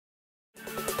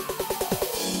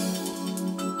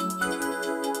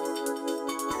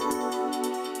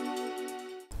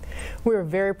We're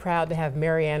very proud to have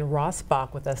Anne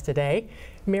Rossbach with us today.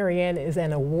 Anne is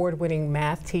an award-winning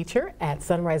math teacher at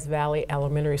Sunrise Valley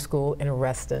Elementary School in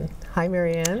Reston. Hi,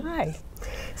 Anne. Hi.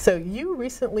 So you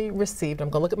recently received,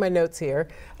 I'm going to look at my notes here,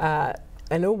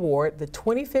 an award, the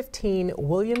 2015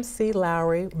 William C.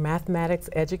 Lowry Mathematics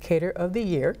Educator of the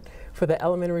Year for the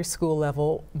elementary school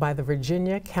level by the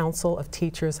Virginia Council of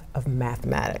Teachers of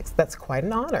Mathematics. That's quite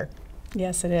an honor.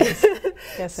 Yes, it is.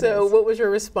 Yes, it So is. what was your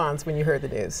response when you heard the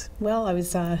news? Well, I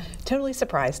was totally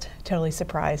surprised,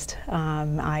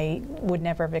 I would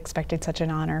never have expected such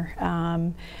an honor.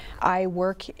 I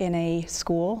work in a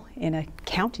school, in a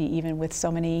county even, with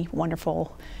so many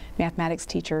wonderful mathematics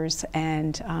teachers,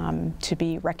 and to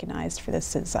be recognized for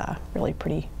this is really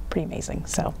pretty amazing.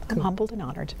 So I'm humbled and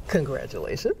honored.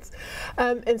 Congratulations.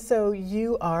 And so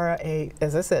you are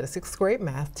as I said, a 6th grade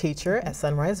math teacher at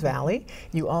Sunrise Valley.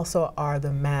 You also are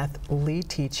the math lead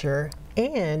teacher,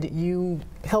 and you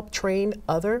help train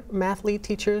other math lead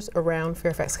teachers around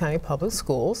Fairfax County Public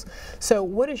Schools. So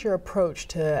what is your approach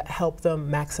to help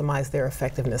them maximize their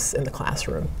effectiveness in the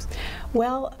classroom?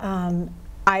 Well,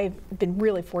 I've been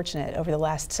really fortunate over the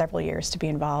last several years to be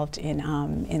involved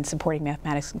in supporting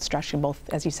mathematics instruction, both,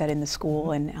 as you said, in the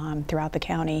school and throughout the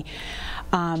county.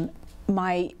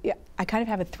 I kind of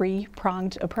have a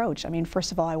three-pronged approach. I mean,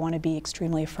 first of all, I want to be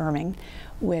extremely affirming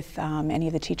with any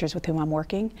of the teachers with whom I'm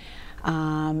working,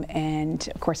 and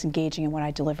of course engaging in what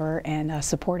I deliver, and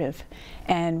supportive.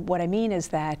 And what I mean is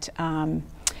that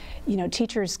you know,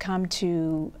 teachers come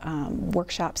to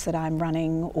workshops that I'm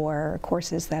running or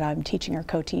courses that I'm teaching or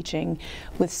co-teaching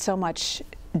with so much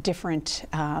different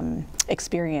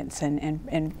experience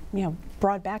and you know,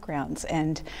 broad backgrounds,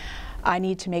 and I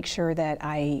need to make sure that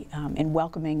I am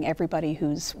welcoming everybody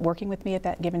who's working with me at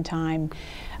that given time,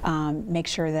 make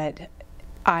sure that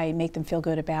I make them feel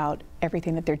good about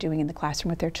everything that they're doing in the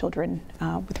classroom with their children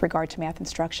with regard to math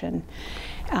instruction,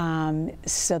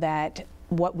 so that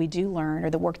what we do learn, or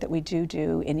the work that we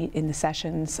do in the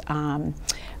sessions,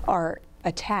 are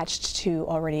attached to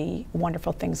already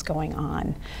wonderful things going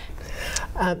on.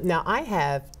 Now, I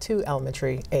have 2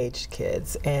 elementary-aged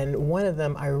kids, and one of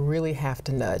them I really have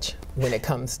to nudge when it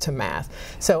comes to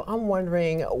math. So I'm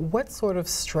wondering, what sort of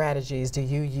strategies do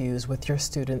you use with your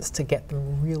students to get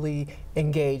them really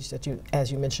engaged,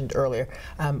 as you mentioned earlier,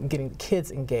 getting the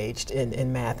kids engaged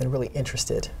in math and really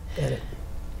interested in it?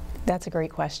 That's a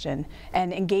great question.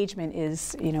 And engagement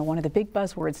is, you know, one of the big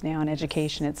buzzwords now in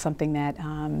education. It's something that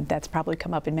that's probably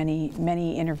come up in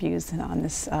many interviews on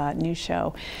this news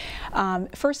show.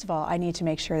 First of all, I need to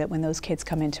make sure that when those kids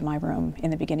come into my room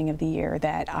in the beginning of the year,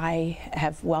 that I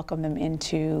have welcomed them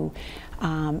into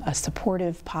a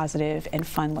supportive, positive, and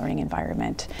fun learning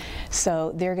environment.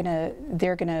 So they're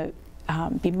gonna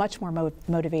be much more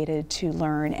motivated to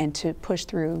learn and to push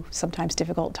through sometimes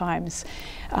difficult times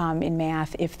in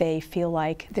math if they feel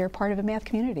like they're part of a math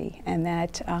community, and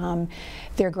that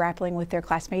they're grappling with their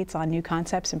classmates on new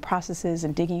concepts and processes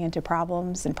and digging into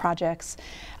problems and projects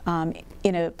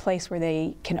in a place where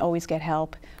they can always get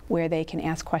help, where they can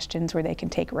ask questions, where they can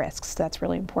take risks. That's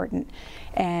really important.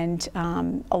 And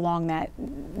along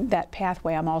that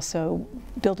pathway, I'm also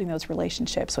building those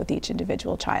relationships with each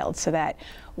individual child, so that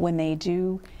when they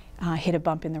do hit a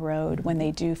bump in the road, when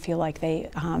they do feel like they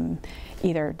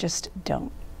either just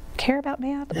don't care about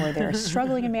math, or they're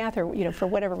struggling in math, or, you know, for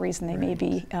whatever reason they may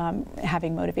be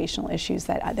having motivational issues,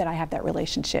 that I have that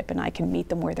relationship and I can meet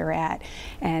them where they're at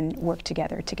and work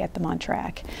together to get them on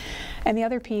track. And the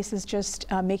other piece is just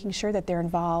making sure that they're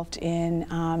involved in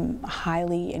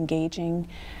highly engaging,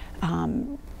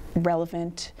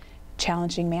 relevant,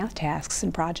 challenging math tasks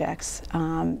and projects,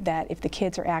 that if the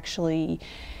kids are actually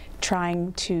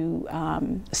trying to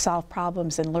solve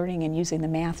problems and learning and using the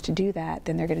math to do that,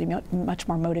 then they're going to be much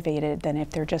more motivated than if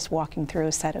they're just walking through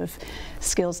a set of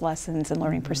skills lessons and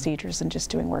learning procedures and just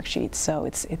doing worksheets. So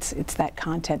it's that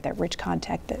content, that rich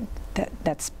content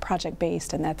that's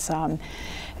project-based, and that's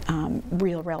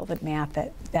real relevant math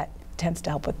that tends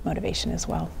to help with motivation as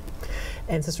well.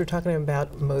 And since we're talking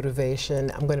about motivation,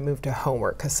 I'm going to move to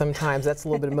homework, because sometimes that's a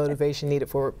little bit of motivation needed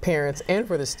for parents and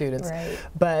for the students. Right.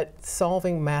 But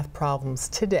solving math problems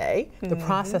today, the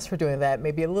process for doing that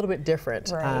may be a little bit different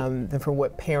than for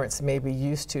what parents may be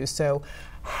used to. So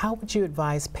how would you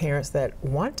advise parents that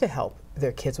want to help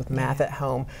their kids with math at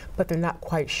home, but they're not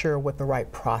quite sure what the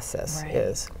right process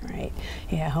is. Right.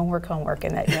 Yeah. Homework,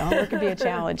 and that homework can be a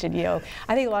challenge. And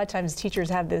I think a lot of times teachers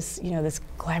have this this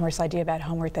glamorous idea about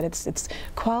homework, that it's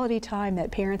quality time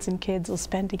that parents and kids will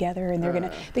spend together, and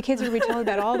the kids are going to be telling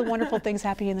about all the wonderful things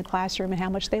happening in the classroom and how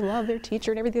much they love their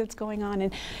teacher and everything that's going on.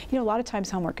 And a lot of times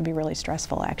homework can be really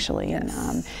stressful, actually.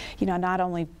 Yes. And not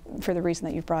only for the reason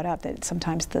that you've brought up, that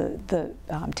sometimes the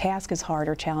task is hard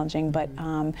or challenging, but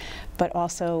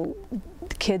also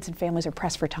the kids and families are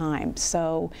pressed for time.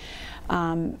 So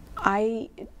I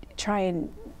try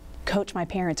and coach my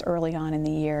parents early on in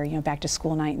the year, back to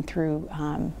school night and through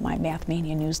my Math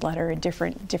Mania newsletter and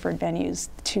different venues,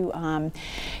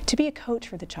 to be a coach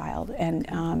for the child, and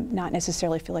not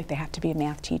necessarily feel like they have to be a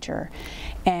math teacher,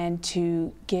 and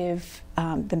to give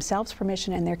themselves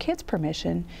permission and their kids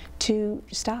permission to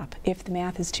stop if the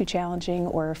math is too challenging,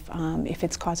 or if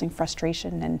it's causing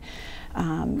frustration,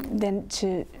 and then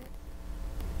to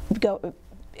go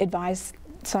advise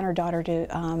son or daughter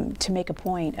to make a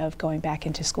point of going back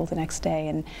into school the next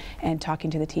day and talking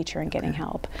to the teacher and getting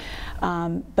help.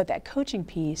 But that coaching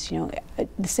piece,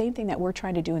 the same thing that we're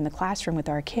trying to do in the classroom with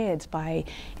our kids, by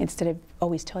instead of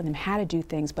always telling them how to do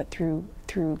things, but through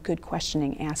good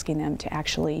questioning, asking them to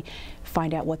actually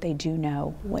find out what they do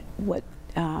know, what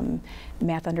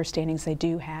math understandings they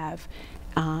do have,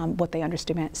 what they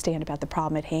understand about the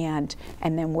problem at hand,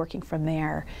 and then working from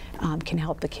there can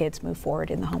help the kids move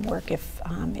forward in the homework if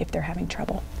they're having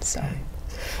trouble. So, okay.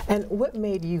 And what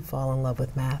made you fall in love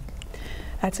with math?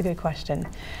 That's a good question.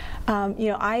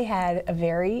 I had a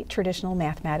very traditional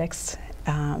mathematics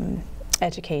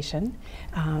education.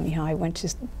 I went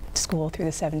to school through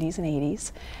the 70s and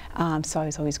 80s, so I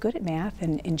was always good at math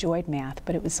and enjoyed math,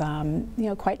 but it was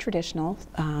quite traditional.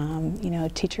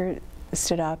 Teacher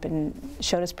stood up and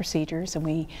showed us procedures, and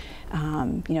we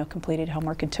completed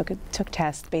homework and took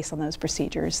tests based on those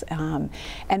procedures, and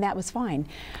that was fine.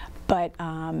 But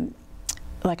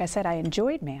like I said, I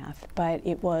enjoyed math, but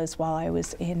it was while I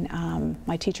was in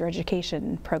my teacher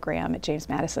education program at James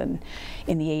Madison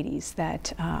in the 80s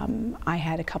that I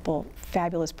had a couple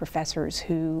fabulous professors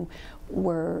who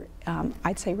were,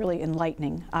 I'd say, really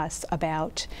enlightening us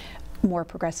about more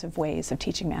progressive ways of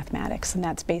teaching mathematics, and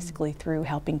that's basically through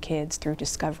helping kids through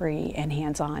discovery and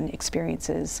hands-on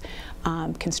experiences,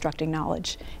 constructing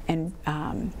knowledge, and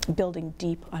building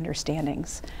deep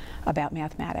understandings about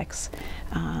mathematics,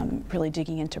 really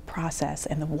digging into process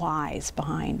and the whys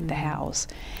behind the hows.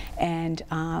 And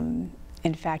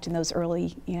in fact, in those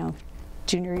early,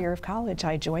 junior year of college,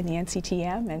 I joined the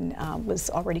NCTM and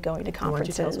was already going to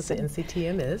conferences. Why don't you tell us what the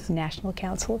NCTM is? National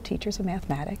Council of Teachers of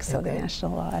Mathematics, so the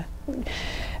National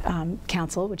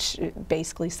Council, which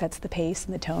basically sets the pace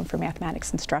and the tone for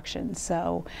mathematics instruction.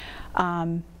 So,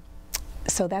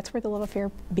 so that's where the love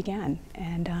affair began.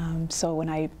 And so when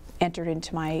I entered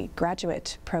into my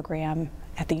graduate program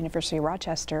at the University of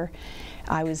Rochester,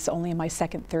 I was only in my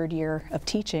third year of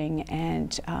teaching,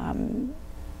 and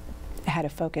had a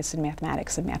focus in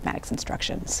mathematics and mathematics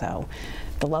instruction. So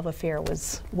the love affair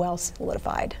was well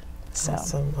solidified. So.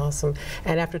 Awesome.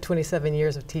 And after 27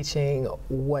 years of teaching,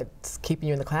 what's keeping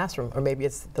you in the classroom? Or maybe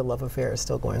it's the love affair is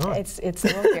still going on. It's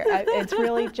the love affair. It's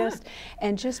really just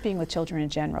being with children in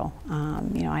general.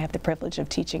 I have the privilege of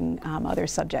teaching other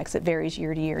subjects. It varies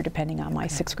year to year depending on my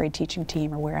 6th grade teaching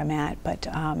team or where I'm at. But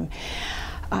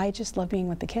I just love being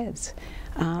with the kids.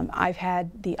 I've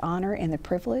had the honor and the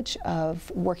privilege of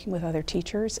working with other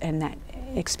teachers and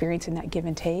experiencing that give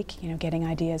and take, getting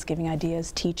ideas, giving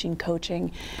ideas, teaching,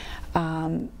 coaching,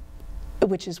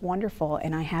 which is wonderful,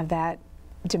 and I have that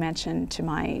dimension to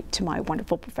my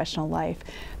wonderful professional life.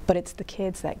 But it's the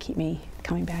kids that keep me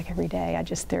coming back every day.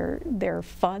 They're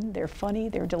fun, they're funny,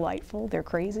 they're delightful, they're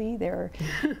crazy, they're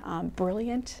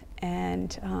brilliant,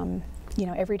 and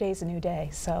every day is a new day.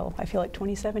 So I feel like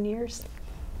 27 years,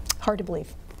 hard to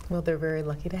believe. Well, they're very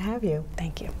lucky to have you.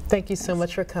 Thank you. Thank you so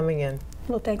much for coming in.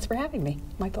 Well, thanks for having me.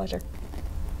 My pleasure.